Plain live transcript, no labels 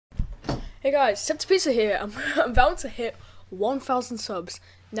Hey guys, Septipizza here. I'm about to hit 1,000 subs.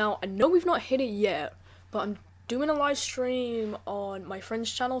 Now, I know we've not hit it yet, but I'm doing a live stream on my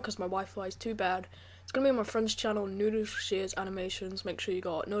friend's channel because my Wi-Fi is too bad. It's going to be on my friend's channel, Noodle Shears Animations. Make sure you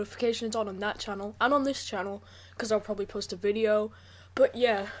got notifications on that channel and on this channel because I'll probably post a video. But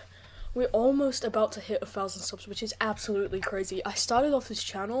yeah, we're almost about to hit 1,000 subs, which is absolutely crazy. I started off this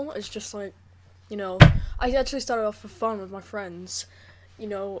channel as just like, I actually started off for fun with my friends.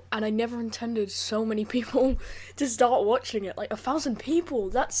 And I never intended so many people to start watching it. Like 1,000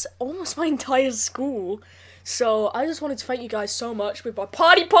 people, that's almost my entire school. So I just wanted to thank you guys so much with my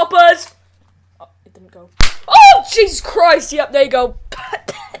party poppers. Oh, it didn't go. Oh, Jesus Christ. Yep, there you go.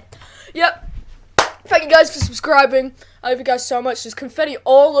 Yep. Thank you guys for subscribing. I love you guys so much. There's confetti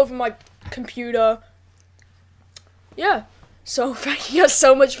all over my computer. Yeah. So thank you guys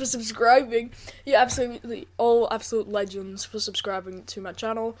so much for subscribing. You're absolutely all absolute legends for subscribing to my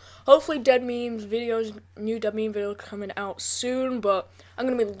channel. Hopefully Dead Memes videos, new Dead Meme video coming out soon, but I'm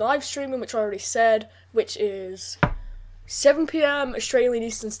going to be live streaming, which I already said, which is 7 p.m. Australian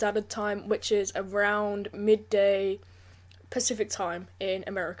Eastern Standard Time, which is around midday Pacific time in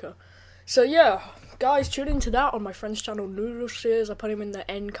America. So yeah, guys, tune into that on my friend's channel, Noodle Shears. I put him in the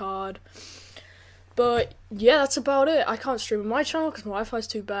end card. But yeah, that's about it. I can't stream on my channel because my Wi-Fi is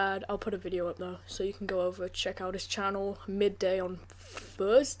too bad. I'll put a video up though, so you can go over, check out his channel midday on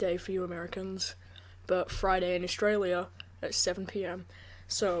Thursday for you Americans, but Friday in Australia at 7 p.m.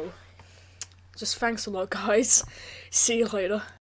 So, just thanks a lot, guys. See you later.